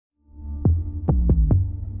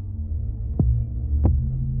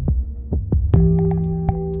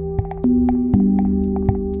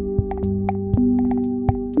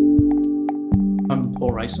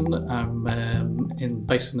Rayson. I'm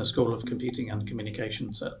based in the School of Computing and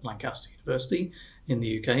Communications at Lancaster University in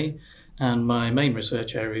the UK, and my main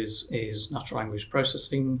research areas is natural language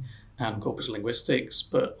processing and corpus linguistics,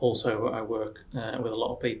 but also I work with a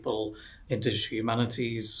lot of people in digital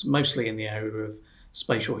humanities, mostly in the area of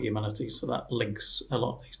spatial humanities, so that links a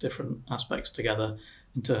lot of these different aspects together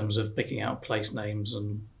in terms of picking out place names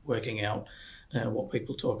and working out what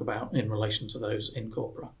people talk about in relation to those in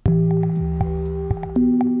corpora.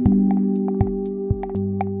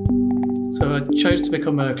 So I chose to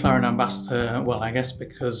become a CLARIN ambassador, well, I guess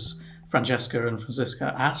because Francesca and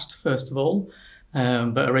Francisca asked, first of all,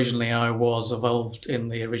 but originally I was involved in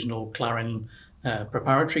the original CLARIN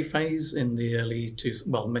preparatory phase in the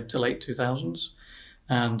mid to late 2000s.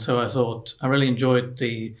 And so I thought I really enjoyed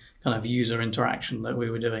the kind of user interaction that we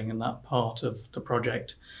were doing in that part of the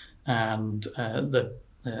project. And the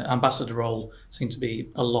ambassador role seemed to be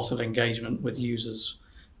a lot of engagement with users.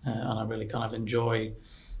 And I really kind of enjoy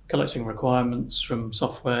collecting requirements from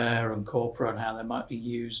software and corpora and how they might be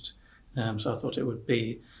used. So I thought it would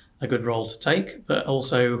be a good role to take. But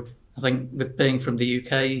also, I think with being from the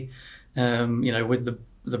UK, with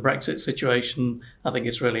the Brexit situation, I think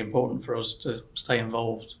it's really important for us to stay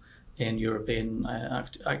involved in European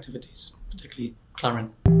activities, particularly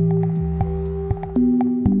CLARIN.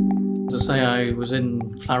 As I say, I was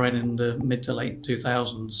in CLARIN in the mid to late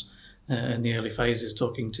 2000s, in the early phases,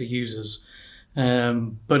 talking to users.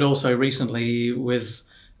 But also recently with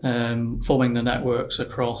forming the networks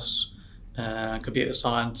across computer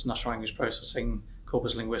science, natural language processing,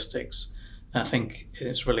 corpus linguistics. I think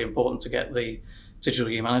it's really important to get the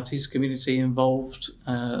digital humanities community involved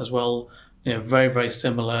as well. Very, very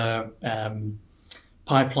similar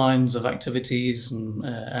pipelines of activities and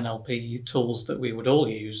NLP tools that we would all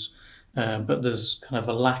use, but there's kind of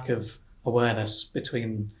a lack of awareness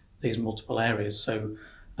between these multiple areas. So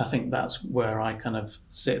I think that's where I kind of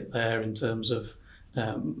sit there in terms of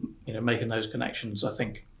making those connections. I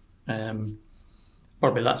think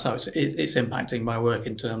probably that's how it's impacting my work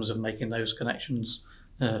in terms of making those connections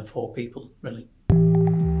for people, really.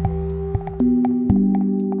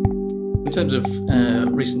 In terms of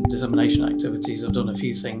recent dissemination activities, I've done a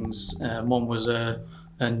few things. One was a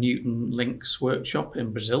Newton Links workshop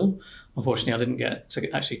in Brazil. Unfortunately, I didn't get to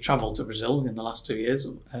actually travel to Brazil in the last 2 years,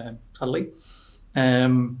 sadly.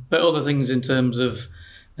 But other things in terms of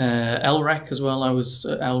LREC as well. I was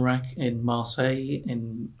at LREC in Marseille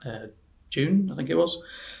in June, I think it was,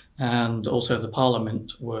 and also the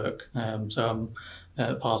Parliament work. So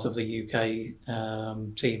I'm part of the UK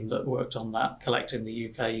team that worked on that, collecting the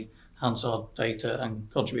UK Hansard data and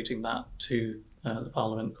contributing that to the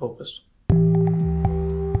Parliament corpus.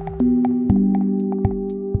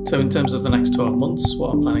 So in terms of the next 12 months,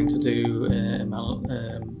 what I'm planning to do in my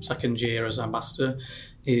second year as ambassador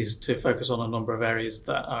is to focus on a number of areas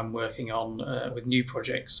that I'm working on with new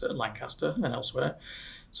projects at Lancaster and elsewhere.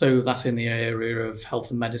 So that's in the area of health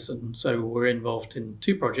and medicine. So we're involved in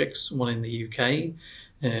 2 projects, one in the UK,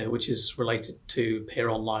 which is related to peer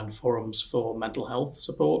online forums for mental health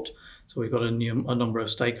support. So we've got a number of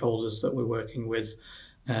stakeholders that we're working with.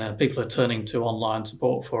 People are turning to online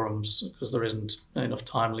support forums because there isn't enough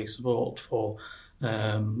timely support for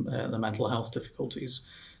the mental health difficulties.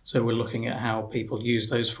 So we're looking at how people use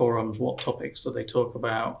those forums, what topics do they talk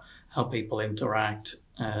about, how people interact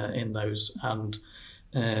in those. And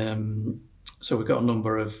so we've got a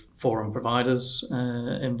number of forum providers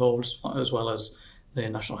involved, as well as the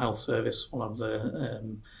National Health Service. One of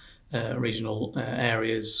the regional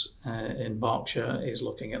areas in Berkshire is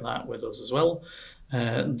looking at that with us as well.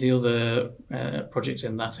 The other project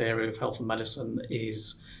in that area of health and medicine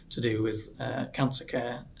is to do with cancer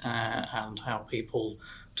care and how people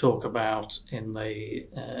talk about in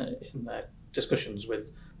their discussions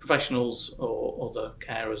with professionals or other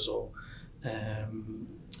carers or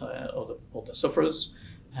the sufferers,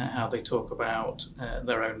 how they talk about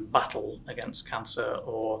their own battle against cancer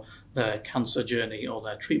or their cancer journey or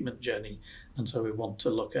their treatment journey. And so we want to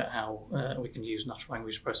look at how we can use natural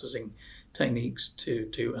language processing techniques to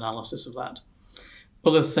do analysis of that.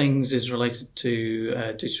 Other things is related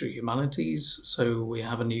to digital humanities. So we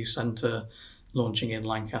have a new centre launching in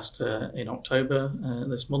Lancaster in October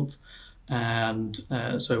this month. And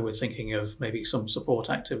so we're thinking of maybe some support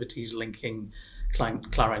activities linking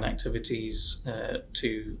CLARIN activities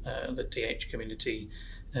to the DH community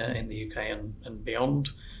in the UK and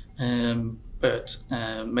beyond. But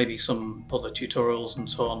maybe some other tutorials and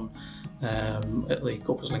so on at the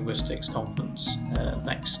Corpus Linguistics Conference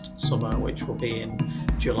next summer, which will be in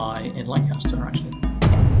July in Lancaster, actually.